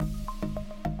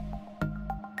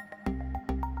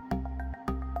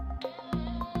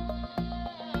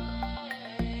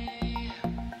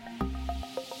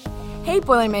Hey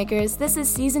Boilermakers, this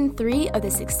is Season 3 of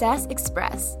the Success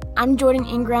Express. I'm Jordan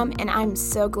Ingram, and I'm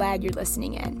so glad you're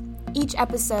listening in. Each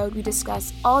episode, we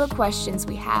discuss all the questions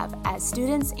we have as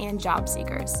students and job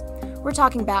seekers. We're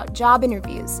talking about job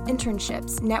interviews,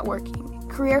 internships, networking,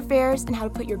 career fairs, and how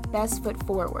to put your best foot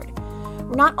forward.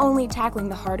 We're not only tackling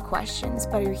the hard questions,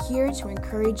 but are here to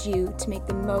encourage you to make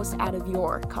the most out of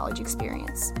your college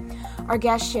experience. Our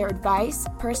guests share advice,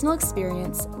 personal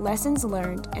experience, lessons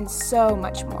learned, and so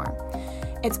much more.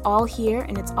 It's all here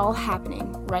and it's all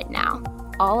happening right now.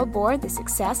 All aboard the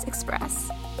Success Express.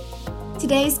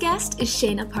 Today's guest is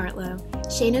Shaina Partlow.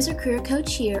 Shaina's a career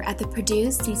coach here at the Purdue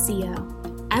CCO.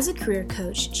 As a career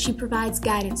coach, she provides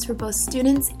guidance for both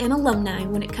students and alumni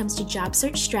when it comes to job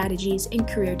search strategies and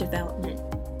career development.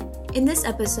 In this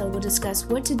episode, we'll discuss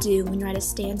what to do when you're at a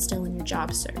standstill in your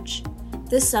job search.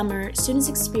 This summer, students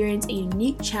experience a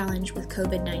unique challenge with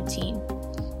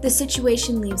COVID-19. The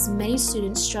situation leaves many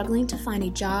students struggling to find a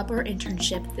job or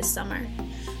internship this summer.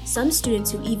 Some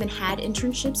students who even had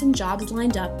internships and jobs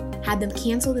lined up had them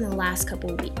canceled in the last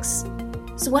couple weeks.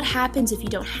 So what happens if you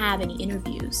don't have any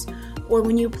interviews? Or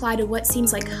when you apply to what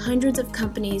seems like hundreds of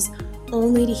companies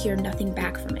only to hear nothing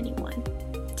back from anyone?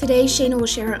 Today, Shaina will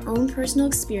share her own personal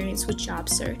experience with job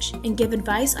search and give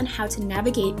advice on how to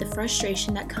navigate the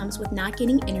frustration that comes with not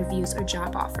getting interviews or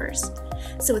job offers.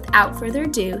 So without further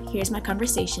ado, here's my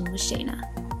conversation with Shaina.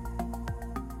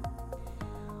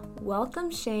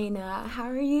 Welcome, Shaina. How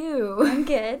are you? I'm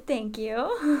good, thank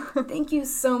you. Thank you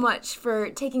so much for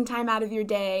taking time out of your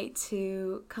day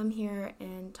to come here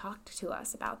and talk to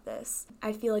us about this.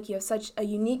 I feel like you have such a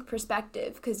unique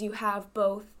perspective because you have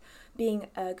both being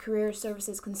a career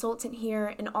services consultant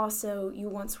here and also you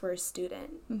once were a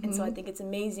student. Mm-hmm. And so I think it's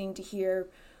amazing to hear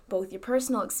both your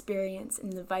personal experience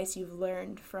and the advice you've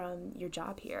learned from your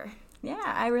job here. Yeah,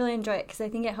 I really enjoy it because I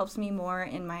think it helps me more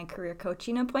in my career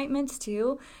coaching appointments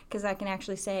too, because I can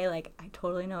actually say, like, I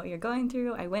totally know what you're going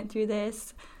through. I went through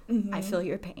this. Mm-hmm. I feel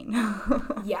your pain.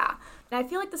 Yeah. And I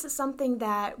feel like this is something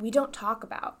that we don't talk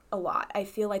about a lot. I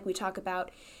feel like we talk about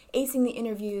acing the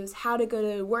interviews, how to go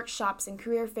to workshops and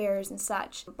career fairs and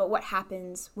such, but what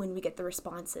happens when we get the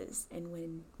responses and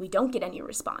when we don't get any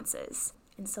responses.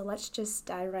 And so let's just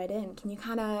dive right in. Can you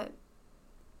kind of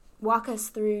walk us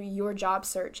through your job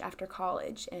search after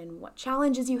college and what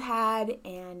challenges you had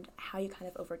and how you kind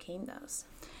of overcame those?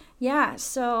 Yeah,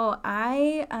 so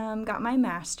I got my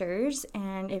master's,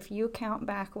 and if you count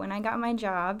back when I got my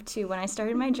job to when I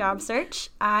started my job search,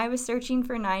 I was searching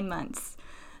for 9 months.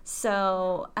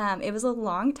 So it was a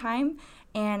long time,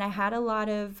 and I had a lot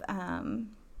of,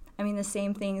 the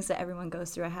same things that everyone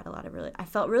goes through. I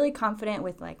felt really confident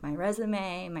with like my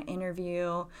resume, my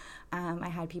interview. I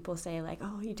had people say like,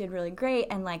 oh, you did really great,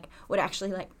 and like would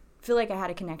actually like feel like I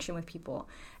had a connection with people.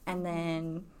 And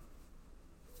then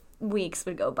weeks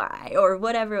would go by or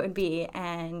whatever it would be,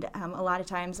 and a lot of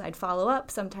times I'd follow up.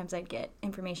 Sometimes I'd get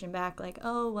information back like,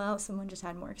 oh, well, someone just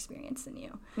had more experience than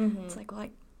you. Mm-hmm. It's like, well,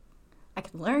 I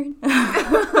can learn.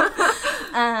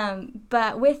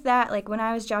 But with that, like when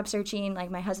I was job searching,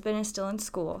 like my husband is still in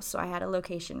school, so I had a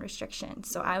location restriction.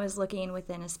 So I was looking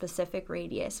within a specific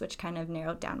radius, which kind of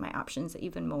narrowed down my options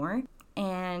even more,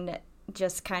 and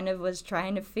just kind of was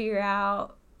trying to figure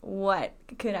out what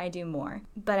could I do more.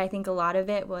 But I think a lot of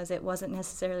it wasn't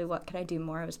necessarily what could I do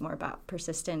more. It was more about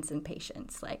persistence and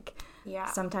patience. Like,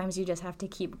 sometimes you just have to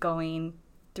keep going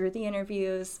through the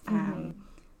interviews,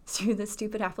 through the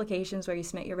stupid applications where you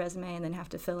submit your resume and then have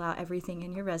to fill out everything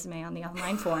in your resume on the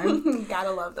online form.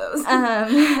 Gotta love those.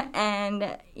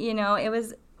 And, it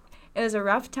was a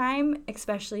rough time,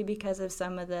 especially because of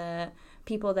some of the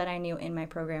people that I knew in my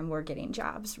program were getting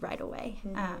jobs right away.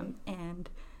 Mm-hmm. And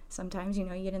sometimes, you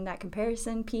get in that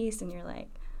comparison piece and you're like,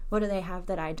 what do they have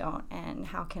that I don't? And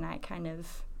how can I kind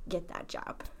of get that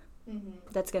job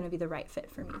that's going to be the right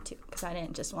fit for me too? Because I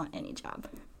didn't just want any job.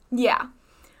 Yeah.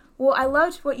 Well, I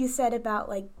loved what you said about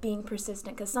like being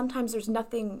persistent, because sometimes there's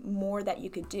nothing more that you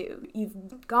could do.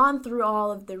 You've gone through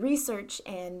all of the research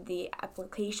and the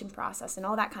application process and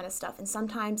all that kind of stuff, and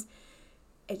sometimes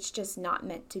it's just not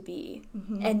meant to be.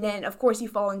 Mm-hmm. And then, of course, you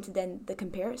fall into then the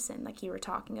comparison like you were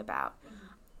talking about. Mm-hmm.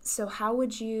 So how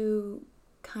would you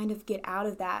kind of get out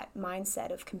of that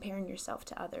mindset of comparing yourself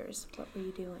to others? What were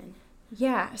you doing?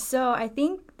 Yeah, so I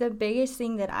think the biggest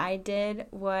thing that I did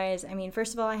was,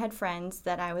 first of all, I had friends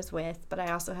that I was with, but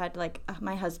I also had like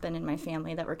my husband and my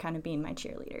family that were kind of being my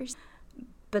cheerleaders.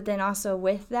 But then also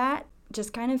with that,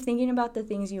 just kind of thinking about the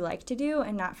things you like to do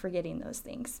and not forgetting those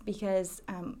things, because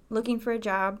looking for a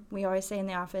job, we always say in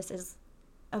the office, is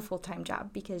a full-time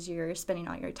job because you're spending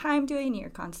all your time doing it, you're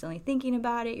constantly thinking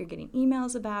about it, you're getting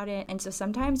emails about it. And so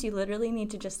sometimes you literally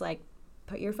need to just like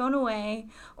put your phone away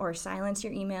or silence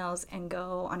your emails and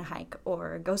go on a hike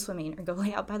or go swimming or go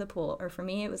lay out by the pool. Or for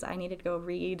me, it was I needed to go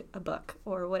read a book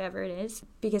or whatever it is,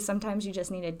 because sometimes you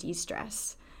just need to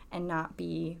de-stress and not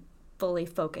be fully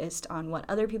focused on what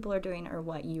other people are doing or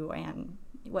what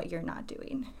you're not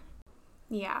doing.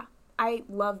 Yeah, I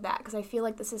love that, because I feel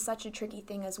like this is such a tricky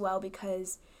thing as well,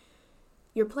 because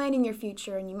you're planning your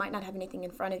future and you might not have anything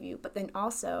in front of you, but then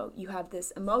also you have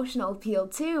this emotional appeal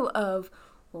too of,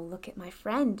 well, look at my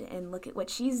friend and look at what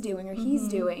she's doing or he's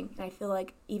doing. And I feel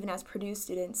like even as Purdue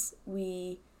students,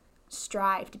 we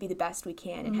strive to be the best we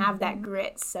can and have that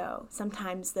grit. So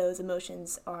sometimes those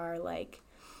emotions are like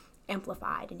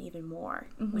amplified and even more,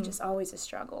 which is always a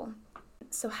struggle.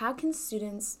 So how can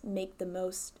students make the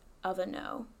most of a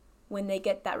no when they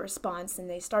get that response and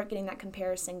they start getting that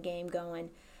comparison game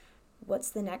going?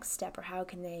 What's the next step, or how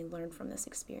can they learn from this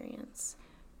experience?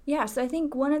 Yeah, so I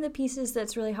think one of the pieces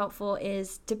that's really helpful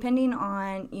is depending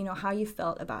on, how you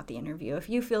felt about the interview. If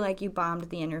you feel like you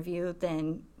bombed the interview,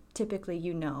 then typically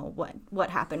what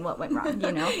happened, what went wrong,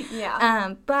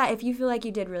 Yeah. But if you feel like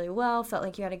you did really well, felt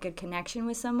like you had a good connection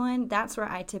with someone, that's where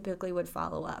I typically would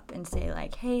follow up and say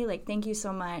like, hey, like, thank you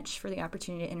so much for the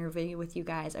opportunity to interview with you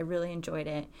guys. I really enjoyed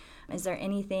it. Is there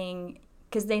anything,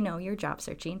 because they know you're job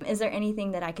searching, is there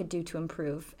anything that I could do to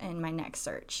improve in my next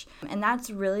search? And that's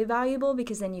really valuable,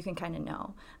 because then you can kind of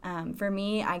know. For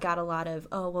me, I got a lot of,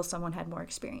 oh, well, someone had more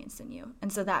experience than you.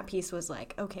 And so that piece was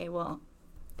like, okay, well,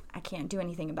 I can't do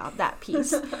anything about that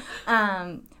piece.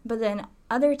 But then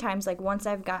other times, like once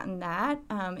I've gotten that,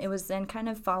 it was then kind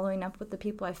of following up with the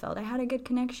people I felt I had a good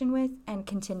connection with and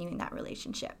continuing that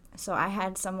relationship. So I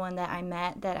had someone that I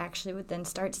met that actually would then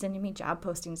start sending me job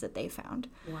postings that they found,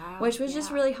 which was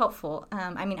just really helpful.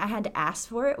 I had to ask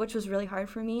for it, which was really hard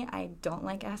for me. I don't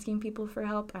like asking people for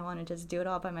help. I want to just do it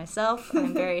all by myself.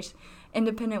 I'm a very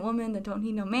independent woman that don't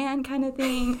need no man kind of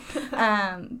thing.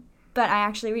 But I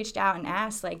actually reached out and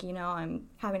asked, like, I'm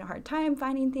having a hard time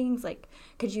finding things. Like,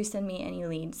 could you send me any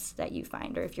leads that you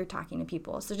find, or if you're talking to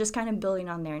people? So just kind of building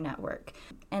on their network.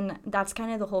 And that's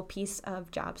kind of the whole piece of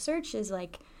job search is,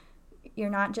 like, you're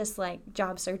not just, like,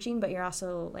 job searching, but you're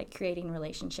also, like, creating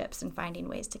relationships and finding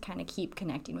ways to kind of keep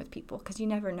connecting with people, because you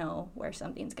never know where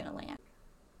something's going to land.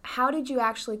 How did you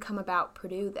actually come about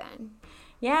Purdue then?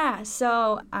 Yeah,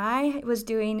 so I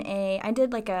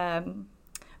did like a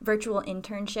virtual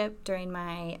internship during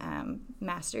my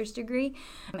master's degree,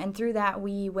 and through that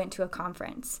we went to a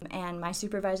conference, and my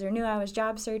supervisor knew I was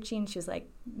job searching.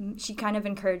 She kind of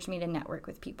encouraged me to network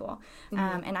with people,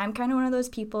 and I'm kind of one of those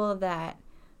people that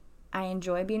I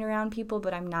enjoy being around people,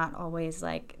 but I'm not always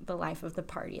like the life of the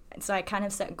party. And so I kind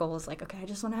of set goals like, okay, I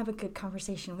just want to have a good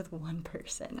conversation with one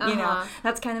person.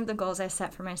 That's kind of the goals I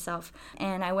set for myself.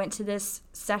 And I went to this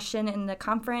session in the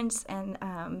conference, and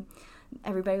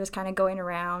everybody was kind of going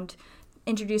around,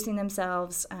 introducing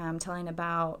themselves, telling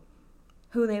about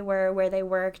who they were, where they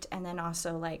worked, and then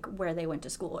also like where they went to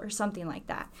school or something like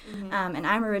that. And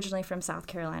I'm originally from South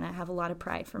Carolina. I have a lot of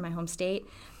pride for my home state.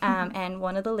 And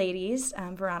one of the ladies,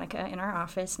 Veronica, in our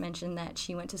office mentioned that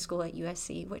she went to school at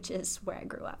USC, which is where I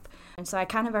grew up. And so I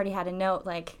kind of already had a note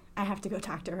like, I have to go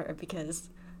talk to her because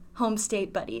home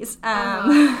state buddies.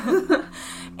 And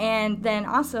then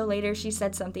also later she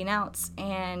said something else,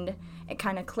 and it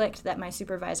kind of clicked that my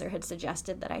supervisor had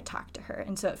suggested that I talk to her.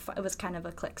 And so it was kind of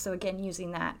a click. So again,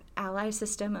 using that ally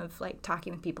system of like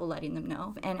talking with people, letting them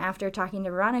know. And after talking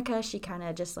to Veronica, she kind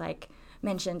of just like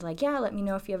mentioned like, yeah, let me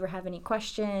know if you ever have any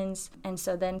questions. And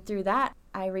so then through that,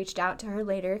 I reached out to her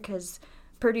later because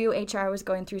Purdue HR was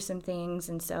going through some things.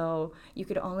 And so you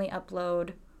could only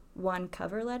upload one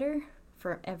cover letter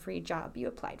for every job you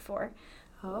applied for.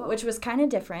 Which was kind of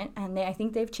different, and I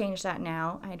think they've changed that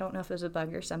now. I don't know if it was a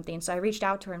bug or something. So I reached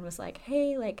out to her and was like,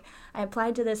 hey, like, I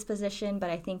applied to this position,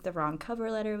 but I think the wrong cover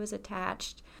letter was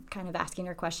attached, kind of asking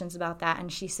her questions about that,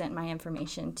 and she sent my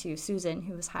information to Susan,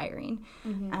 who was hiring.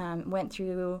 Went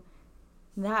through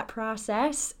that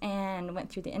process and went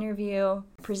through the interview,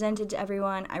 presented to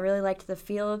everyone. I really liked the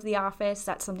feel of the office.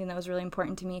 That's something that was really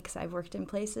important to me because I've worked in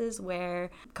places where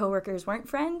coworkers weren't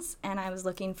friends, and I was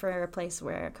looking for a place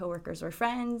where coworkers were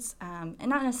friends, and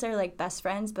not necessarily like best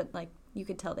friends, but like you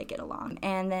could tell they get along.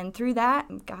 And then through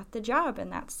that, got the job, and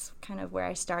that's kind of where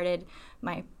I started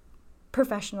my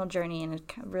professional journey, and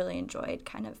really enjoyed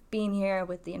kind of being here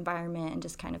with the environment and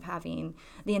just kind of having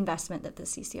the investment that the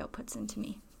CCO puts into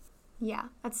me. Yeah,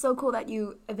 that's so cool that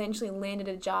you eventually landed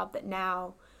a job that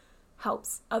now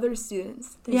helps other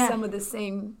students through some of the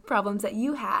same problems that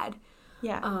you had.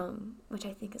 Which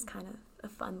I think is kind of a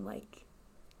fun, like,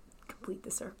 complete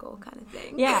the circle kind of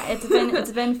thing. Yeah,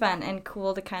 it's been fun and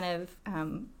cool to kind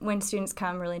of, when students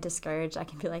come really discouraged, I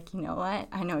can be like, you know what,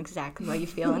 I know exactly how you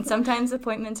feel. And sometimes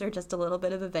appointments are just a little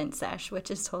bit of event sesh, which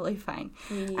is totally fine.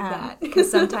 We need that. Because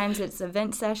sometimes it's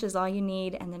event sesh is all you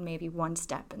need, and then maybe one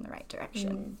step in the right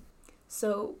direction.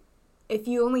 So if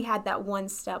you only had that one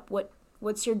step,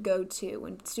 what's your go-to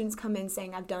when students come in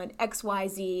saying, I've done X, Y,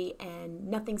 Z, and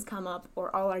nothing's come up,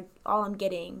 or all I'm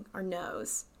getting are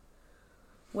no's?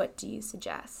 What do you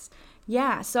suggest?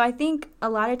 Yeah, so I think a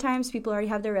lot of times people already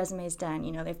have their resumes done.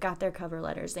 You know, they've got their cover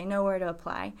letters. They know where to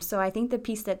apply. So I think the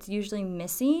piece that's usually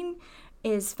missing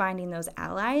is finding those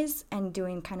allies and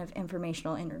doing kind of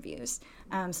informational interviews.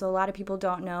 So a lot of people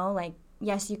don't know, like,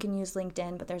 yes, you can use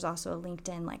LinkedIn, but there's also a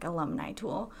LinkedIn like alumni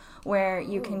tool where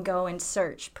you can go and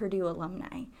search Purdue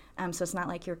alumni. So it's not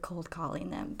like you're cold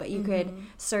calling them, but you could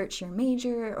search your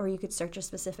major, or you could search a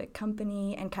specific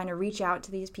company and kind of reach out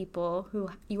to these people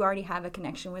who you already have a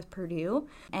connection with Purdue.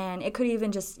 And it could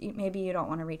even just, maybe you don't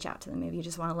want to reach out to them. Maybe you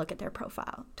just want to look at their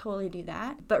profile. Totally do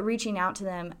that. But reaching out to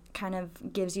them kind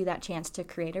of gives you that chance to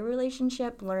create a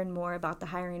relationship, learn more about the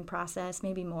hiring process,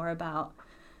 maybe more about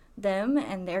them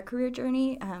and their career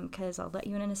journey, because I'll let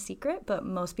you in on a secret, but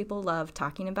most people love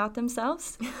talking about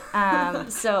themselves.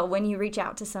 So when you reach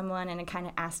out to someone and kind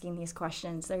of asking these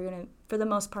questions, they're going to, for the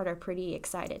most part, are pretty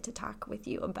excited to talk with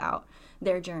you about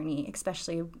their journey,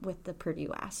 especially with the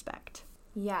Purdue aspect.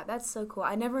 Yeah, that's so cool.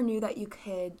 I never knew that you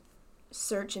could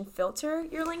search and filter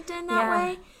your LinkedIn that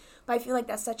way, but I feel like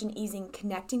that's such an easy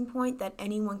connecting point that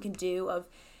anyone can do of,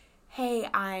 hey,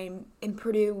 I'm in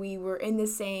Purdue, we were in the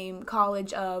same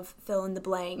college of fill in the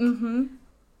blank.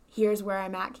 Here's where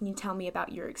I'm at. Can you tell me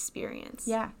about your experience?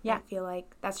 Yeah. I feel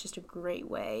like that's just a great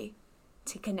way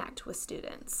to connect with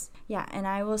students. Yeah, and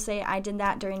I will say I did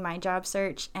that during my job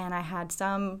search, and I had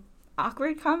some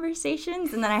awkward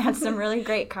conversations, and then I had some really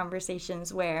great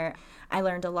conversations where I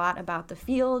learned a lot about the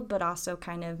field, but also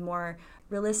kind of more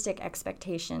realistic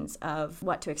expectations of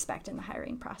what to expect in the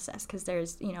hiring process, because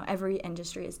there's, every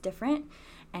industry is different,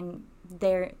 and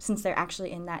since they're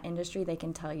actually in that industry, they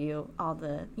can tell you all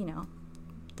the,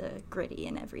 the gritty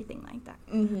and everything like that.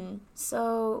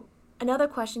 So another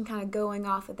question kind of going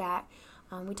off of that,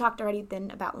 we talked already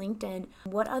then about LinkedIn.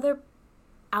 What other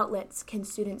outlets can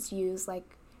students use,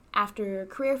 like after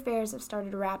career fairs have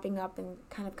started wrapping up and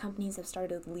kind of companies have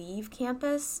started to leave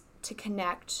campus, to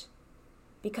connect,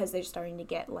 because they're starting to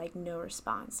get like no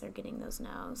response? They're getting those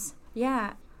no's.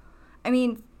 Yeah. I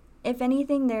mean, if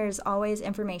anything, there's always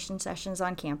information sessions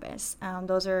on campus.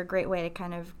 Those are a great way to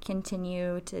kind of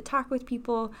continue to talk with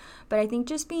people. But I think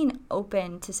just being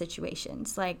open to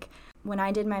situations. Like when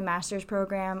I did my master's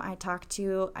program, I talked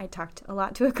a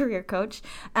lot to a career coach,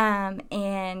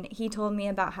 and he told me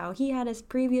about how he had a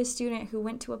previous student who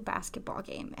went to a basketball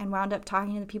game and wound up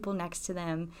talking to the people next to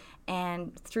them,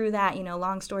 and through that,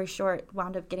 long story short,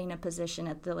 wound up getting a position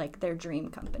at their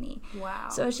dream company. Wow.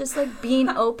 So it's just like being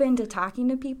open to talking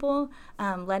to people,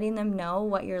 letting them know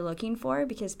what you're looking for,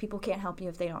 because people can't help you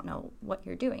if they don't know what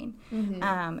you're doing.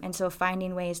 And so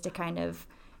finding ways to kind of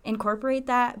incorporate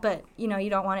that, but you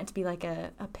don't want it to be like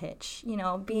a pitch,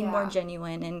 being more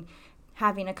genuine and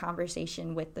having a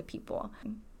conversation with the people.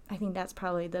 I think that's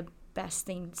probably the best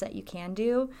things that you can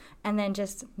do. And then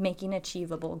just making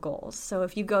achievable goals. So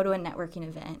if you go to a networking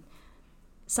event,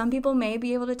 some people may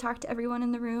be able to talk to everyone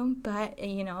in the room, but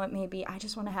it may be, I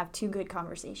just want to have 2 good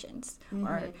conversations,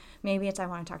 or maybe it's I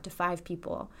want to talk to 5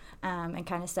 people, and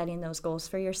kind of setting those goals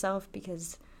for yourself,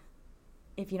 because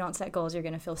if you don't set goals, you're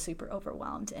going to feel super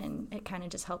overwhelmed, and it kind of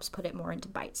just helps put it more into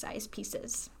bite-sized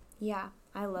pieces. Yeah,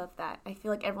 I love that. I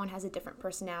feel like everyone has a different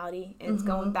personality, and it's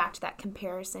going back to that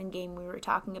comparison game we were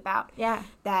talking about. Yeah.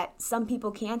 That some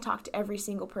people can talk to every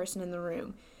single person in the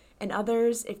room, and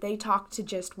others, if they talk to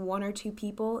just 1 or 2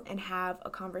 people and have a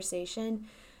conversation,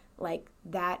 like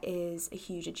that is a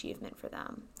huge achievement for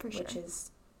them. For sure. Which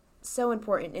is so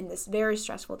important in this very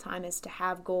stressful time, is to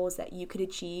have goals that you could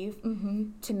achieve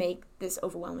to make this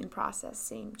overwhelming process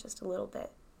seem just a little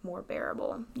bit more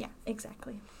bearable. Yeah,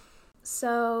 exactly.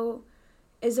 So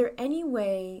is there any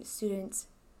way students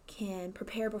can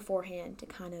prepare beforehand to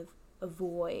kind of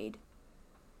avoid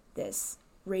this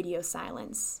radio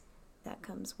silence that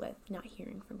comes with not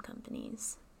hearing from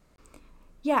companies?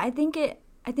 Yeah, I think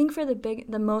for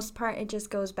the most part, it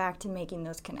just goes back to making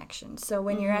those connections. So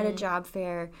when you're at a job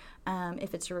fair,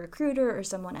 if it's a recruiter or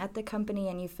someone at the company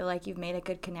and you feel like you've made a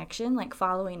good connection, like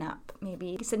following up,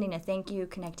 maybe sending a thank you,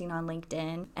 connecting on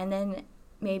LinkedIn, and then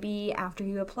maybe after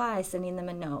you apply, sending them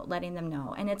a note, letting them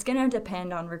know. And it's going to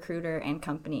depend on recruiter and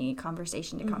company,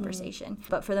 conversation to conversation.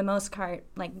 But for the most part,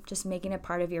 like just making it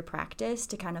part of your practice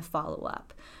to kind of follow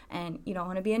up. And you don't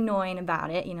want to be annoying about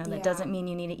it. You know, that doesn't mean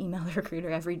you need to email the recruiter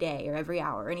every day or every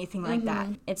hour or anything like that.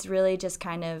 It's really just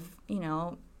kind of, you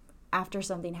know, after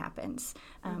something happens,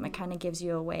 it kind of gives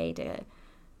you a way to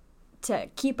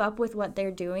keep up with what they're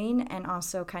doing and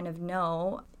also kind of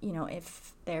know, you know,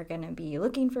 if they're going to be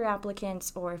looking for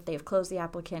applicants or if they've closed the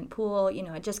applicant pool. You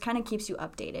know, it just kind of keeps you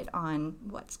updated on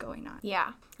what's going on.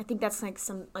 Yeah, I think that's like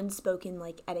some unspoken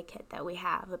like etiquette that we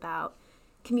have about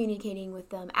communicating with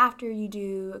them after you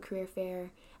do a career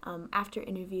fair, after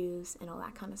interviews and all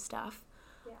that kind of stuff.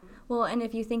 Well, and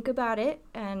if you think about it,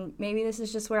 and maybe this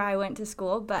is just where I went to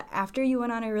school, but after you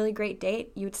went on a really great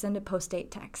date, you would send a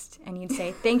post-date text, and you'd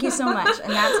say, thank you so much,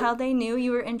 and that's how they knew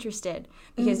you were interested,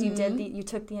 because you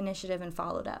took the initiative and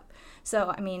followed up.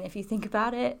 So, I mean, if you think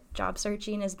about it, job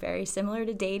searching is very similar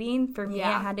to dating. For me,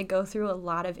 I had to go through a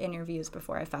lot of interviews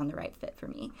before I found the right fit for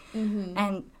me.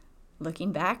 And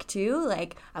looking back too,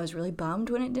 like I was really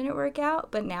bummed when it didn't work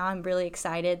out, but now I'm really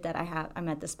excited that I'm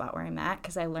at the spot where I'm at,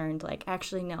 because I learned like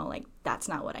actually no, like that's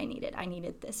not what I needed. I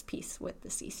needed this piece with the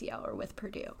CCO or with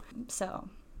Purdue. So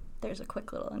there's a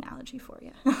quick little analogy for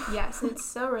you. Yes, it's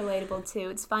so relatable too.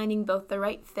 It's finding both the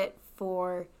right fit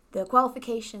for the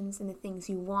qualifications and the things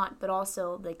you want, but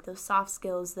also like those soft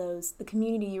skills, the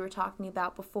community you were talking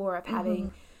about before of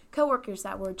having coworkers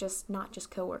that were just not just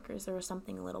coworkers. There was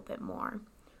something a little bit more,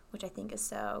 which I think is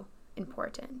so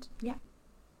important. Yeah.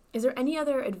 Is there any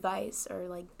other advice or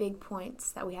like big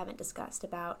points that we haven't discussed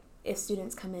about if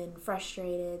students come in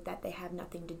frustrated, that they have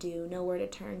nothing to do, nowhere to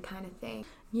turn kind of thing?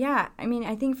 Yeah, I mean,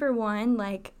 I think for one,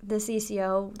 like the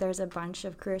CCO, there's a bunch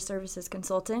of career services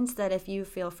consultants that if you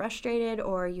feel frustrated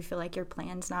or you feel like your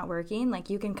plan's not working, like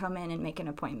you can come in and make an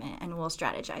appointment and we'll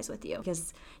strategize with you,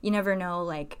 because you never know,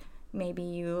 like maybe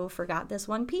you forgot this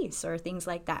one piece or things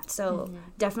like that. So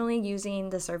definitely using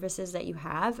the services that you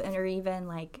have, and or even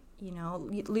like, you know,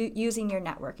 using your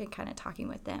network and kind of talking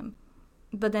with them.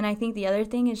 But then I think the other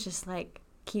thing is just like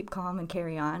keep calm and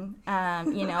carry on.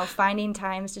 You know, finding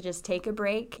times to just take a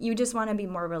break. You just want to be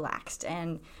more relaxed.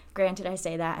 And granted, I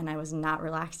say that, and I was not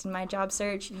relaxed in my job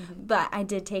search, but I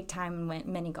did take time and went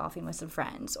mini golfing with some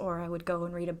friends, or I would go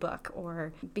and read a book,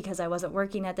 or because I wasn't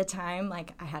working at the time,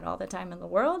 like I had all the time in the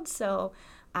world, so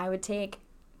I would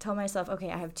tell myself,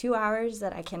 okay, I have 2 hours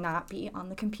that I cannot be on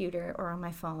the computer or on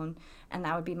my phone, and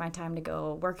that would be my time to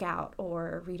go work out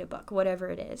or read a book, whatever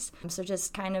it is. So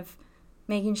just kind of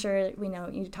making sure, you know,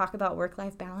 you talk about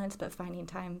work-life balance, but finding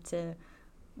time to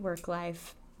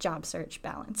work-life job search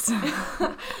balance.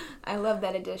 I love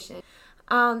that addition.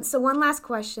 So one last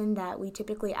question that we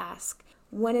typically ask: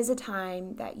 when is a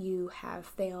time that you have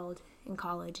failed in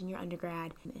college, in your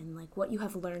undergrad, and like what you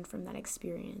have learned from that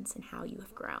experience and how you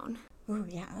have grown? Ooh,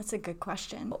 yeah, that's a good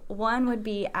question. One would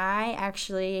be I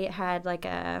actually had like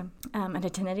an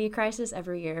identity crisis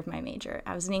every year of my major.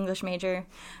 I was an English major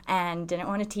and didn't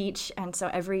want to teach, and so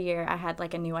every year I had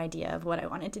like a new idea of what I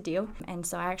wanted to do. And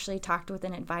so I actually talked with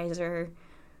an advisor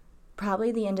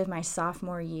probably the end of my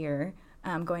sophomore year,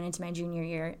 going into my junior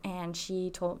year, and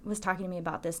she was talking to me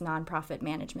about this nonprofit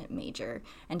management major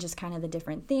and just kind of the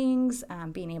different things,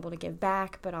 being able to give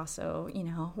back, but also, you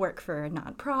know, work for a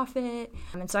nonprofit.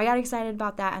 And so I got excited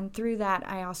about that, and through that,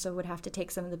 I also would have to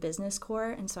take some of the business core,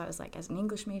 and so I was like, as an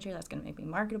English major, that's going to make me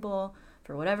marketable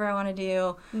for whatever I want to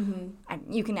do. And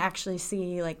you can actually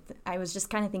see, like, I was just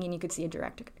kind of thinking you could see a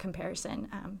direct comparison.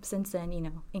 Since then, you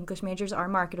know, English majors are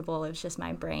marketable. It was just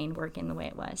my brain working the way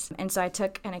it was. And so I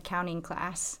took an accounting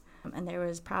class, and there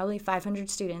was probably 500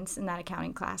 students in that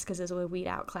accounting class because it was a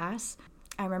weed-out class.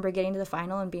 I remember getting to the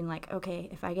final and being like, okay,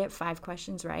 if I get 5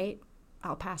 questions right,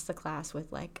 I'll pass the class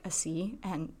with like a C,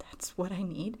 and that's what I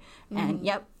need. And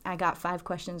yep, I got 5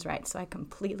 questions right, so I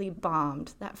completely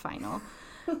bombed that final.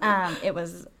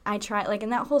 I tried, like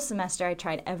in that whole semester, I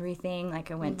tried everything.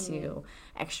 Like I went to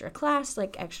extra class,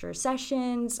 like extra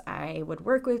sessions. I would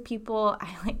work with people. I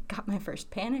like got my first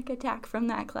panic attack from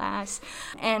that class.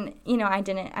 And, you know, I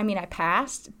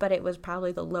passed, but it was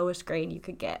probably the lowest grade you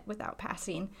could get without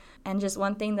passing. And just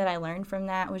one thing that I learned from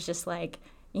that was just like,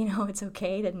 you know, it's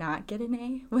okay to not get an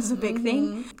A was a big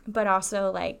thing. But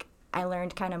also like, I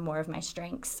learned kind of more of my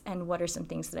strengths and what are some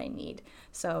things that I need.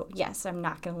 So yes, I'm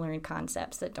not going to learn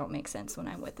concepts that don't make sense when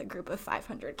I'm with a group of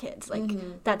 500 kids.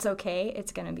 Like that's okay.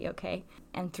 It's going to be okay.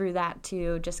 And through that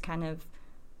too, just kind of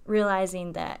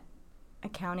realizing that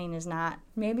accounting is not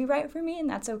maybe right for me, and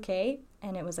that's okay.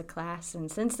 And it was a class.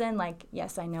 And since then, like,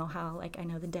 yes, I know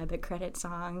the debit credit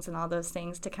songs and all those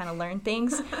things to kind of learn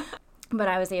things. But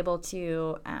I was able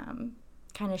to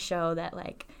kind of show that,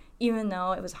 like, even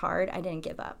though it was hard, I didn't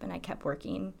give up, and I kept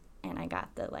working, and I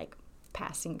got the, like,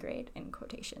 passing grade in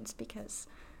quotations because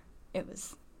it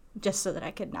was just so that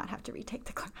I could not have to retake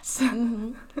the class.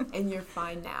 Mm-hmm. And you're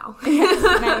fine now. Yes,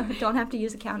 and I don't have to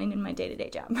use accounting in my day-to-day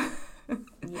job.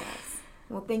 Yes.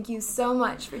 Well, thank you so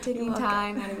much for taking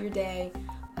time out of your day.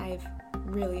 I've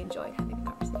really enjoyed having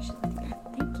a conversation with you.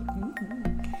 Thank you.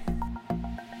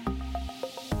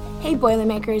 Hey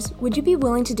Boilermakers, would you be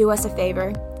willing to do us a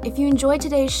favor? If you enjoyed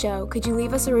today's show, could you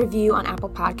leave us a review on Apple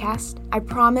Podcast? I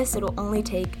promise it'll only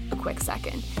take a quick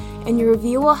second, and your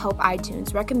review will help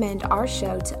iTunes recommend our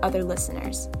show to other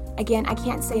listeners. Again, I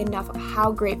can't say enough of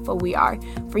how grateful we are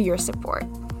for your support.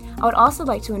 I would also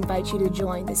like to invite you to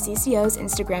join the CCO's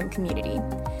Instagram community.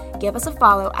 Give us a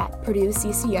follow at Purdue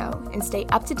CCO and stay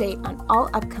up to date on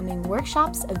all upcoming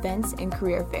workshops, events, and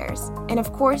career fairs. And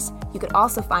of course, you could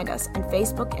also find us on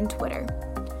Facebook and Twitter.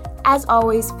 As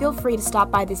always, feel free to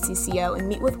stop by the CCO and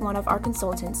meet with one of our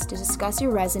consultants to discuss your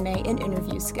resume and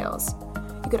interview skills.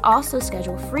 You could also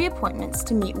schedule free appointments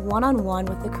to meet one-on-one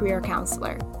with a career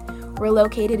counselor. We're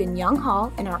located in Young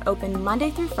Hall and are open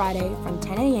Monday through Friday from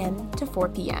 10 a.m. to 4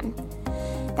 p.m.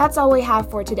 That's all we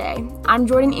have for today. I'm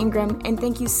Jordan Ingram, and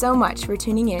thank you so much for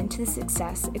tuning in to the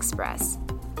Success Express.